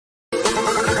What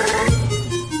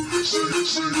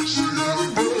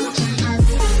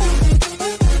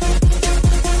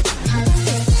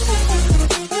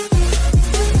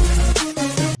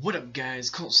up guys,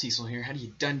 Colt Cecil here, how do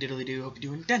you done diddly do? Hope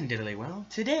you're doing done diddly well.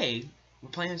 Today, we're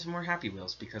playing some more Happy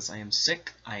Wheels because I am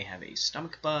sick, I have a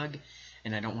stomach bug,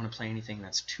 and I don't want to play anything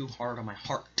that's too hard on my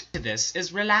heart. This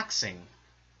is relaxing.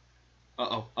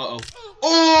 Uh-oh, uh-oh.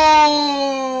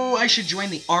 Oh! I should join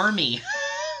the army.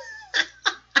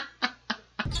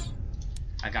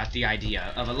 I got the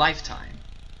idea of a lifetime.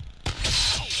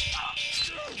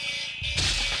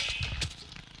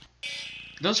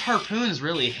 Those harpoons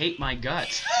really hate my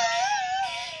guts.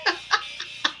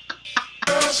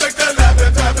 Shake that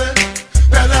lappy tappy,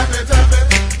 that lappy tappy,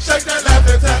 shake that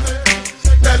lappy tappy,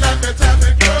 that lappy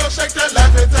tappy, girl, shake that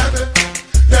lappy tappy,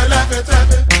 that lappy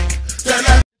tappy, that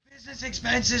lappy. Business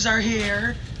expenses are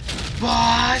here,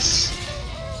 boss.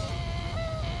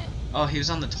 Oh, he was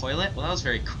on the toilet? Well, that was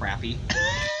very crappy. I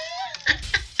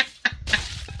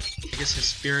guess his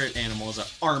spirit animal is an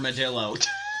armadillo.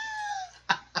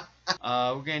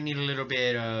 We're gonna need a little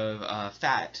bit of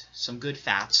fat, some good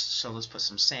fats, so let's put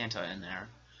some Santa in there.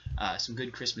 Some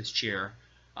good Christmas cheer.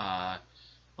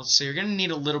 Let's see, you're gonna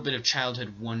need a little bit of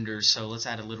childhood wonder, so let's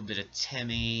add a little bit of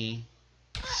Timmy.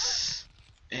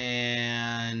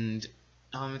 And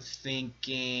I'm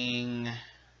thinking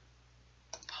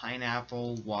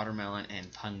pineapple, watermelon,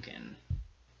 and pumpkin.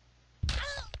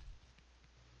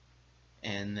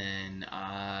 And then,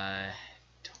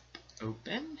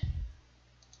 open,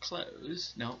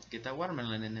 close, no, get that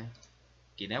watermelon in there.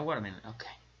 Get that watermelon, okay.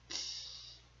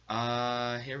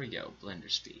 Here we go,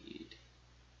 blender speed.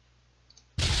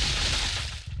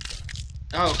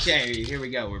 Okay, here we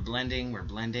go, we're blending,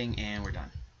 and we're done.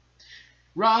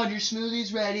 Roger,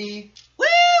 smoothie's ready. Woo!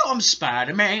 I'm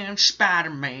Spider-Man,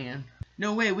 Spider-Man.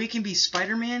 No way, we can be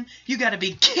Spider-Man? You gotta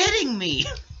be kidding me!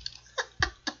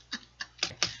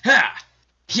 Ha!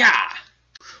 Ya!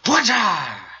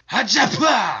 Whaja!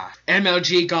 Hajapa!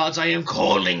 MLG gods, I am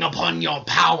calling upon your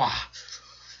power.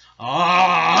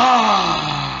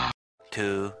 Ah!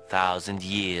 2,000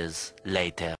 years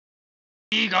later.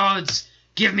 Gods,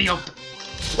 give me your...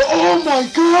 Oh my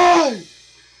god!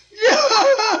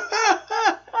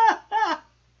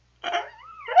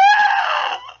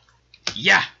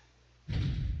 Yeah!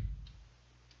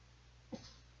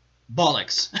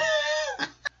 Bollocks.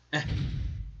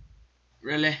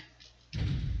 Really?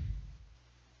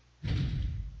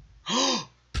 Oh!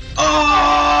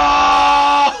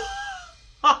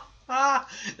 That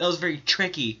was very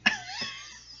tricky.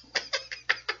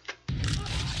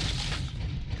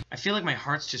 I feel like my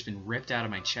heart's just been ripped out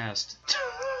of my chest.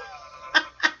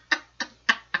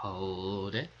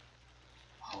 Hold it.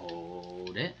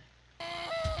 Hold it.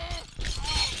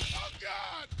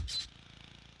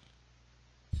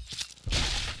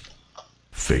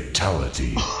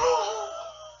 Fatality.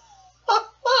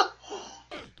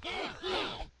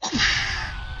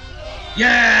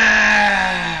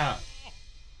 Yeah!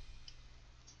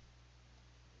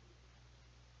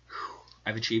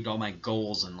 I've achieved all my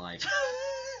goals in life.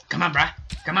 Come on, bruh.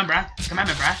 Come on, bruh. Come on,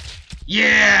 bruh.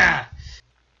 Yeah!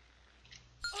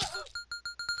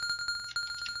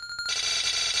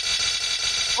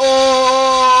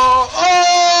 Oh! Oh!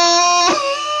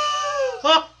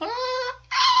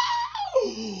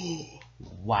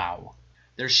 Wow.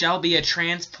 There shall be a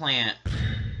transplant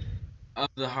of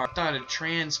the heart. I thought a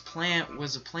transplant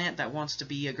was a plant that wants to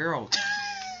be a girl.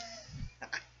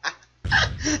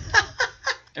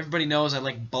 Everybody knows I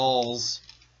like balls.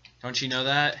 Don't you know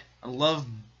that? I love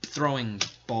throwing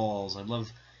balls. I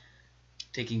love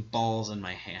taking balls in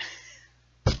my hand.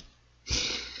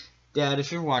 Dad,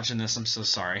 if you're watching this, I'm so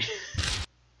sorry.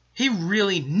 He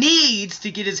really needs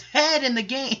to get his head in the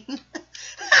game.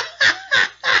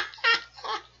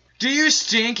 Do you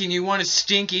stink and you want to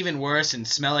stink even worse and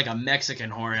smell like a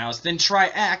Mexican whorehouse? Then try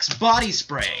Axe body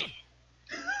spray.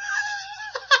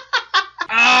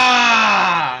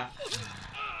 Ah!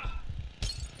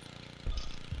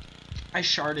 I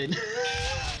sharted.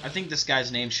 I think this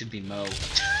guy's name should be Mo.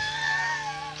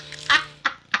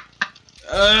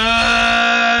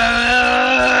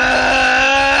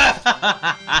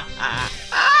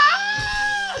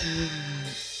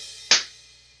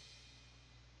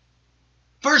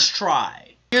 First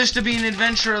try. Used to be an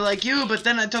adventurer like you, but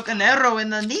then I took an arrow in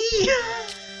the knee.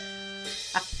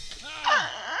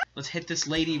 Let's hit this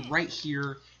lady right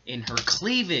here in her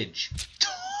cleavage.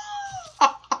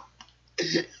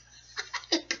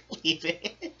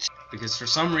 Cleavage. Because for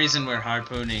some reason we're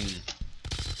harpooning.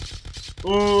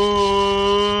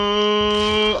 Ooh.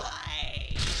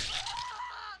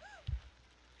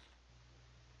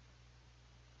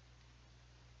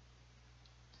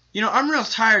 You know, I'm real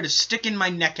tired of sticking my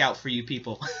neck out for you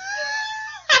people.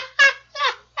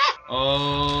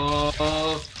 Oh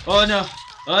no.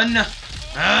 Oh no.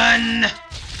 No.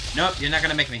 Nope, you're not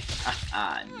gonna make me.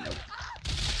 Nope.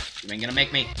 You ain't gonna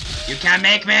make me. You can't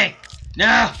make me! No!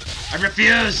 I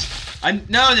refuse!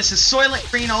 No, this is Soylent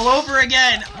Green all over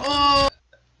again! Oh!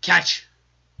 Catch!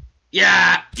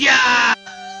 Yeah! Yeah!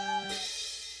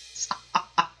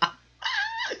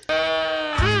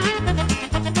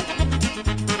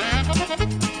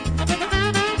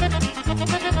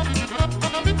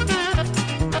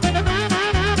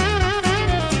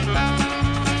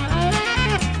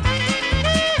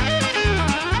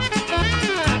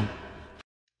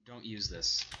 Don't use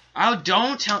this. Oh,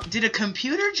 don't tell. Did a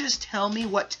computer just tell me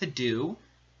what to do?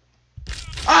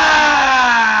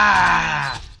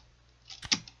 Ah!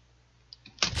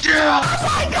 Oh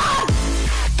my God!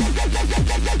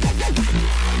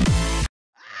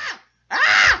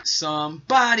 Ah!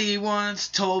 Somebody once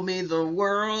told me the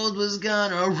world was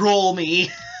gonna roll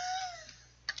me.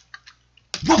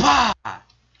 Whoop-ah!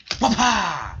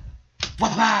 Whoop-ah!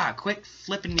 Whoop-ah! Quit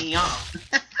flipping me off.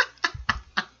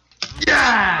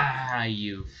 Yeah,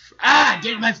 you.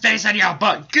 Get my face out of your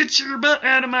butt. Get your butt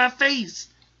out of my face.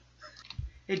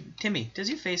 Hey, Timmy, does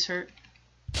your face hurt?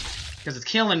 Because it's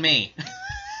killing me.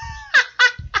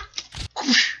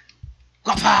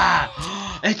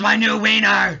 It's my new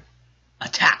wiener.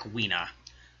 Attack, wiener.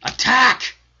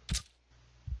 Attack!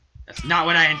 That's not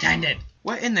what I intended.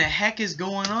 What in the heck is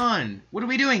going on? What are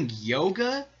we doing?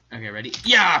 Yoga? Okay, ready?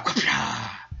 Yeah!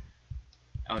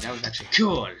 Oh, that was actually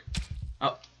cool.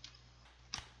 Oh.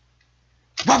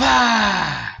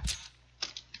 Baba!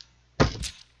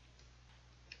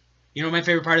 You know what my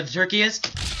favorite part of the turkey is?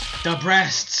 The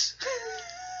breasts.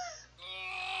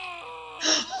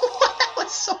 That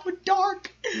was so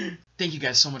dark. Thank you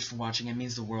guys so much for watching. It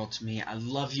means the world to me. I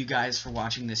love you guys for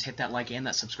watching this. Hit that like and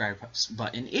that subscribe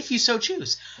button if you so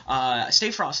choose.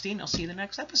 Stay frosty, and I'll see you in the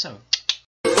next episode.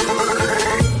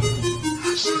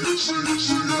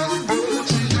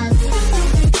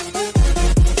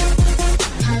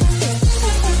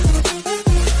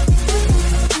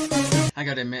 I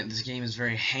gotta admit, this game is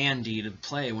very handy to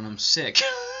play when I'm sick.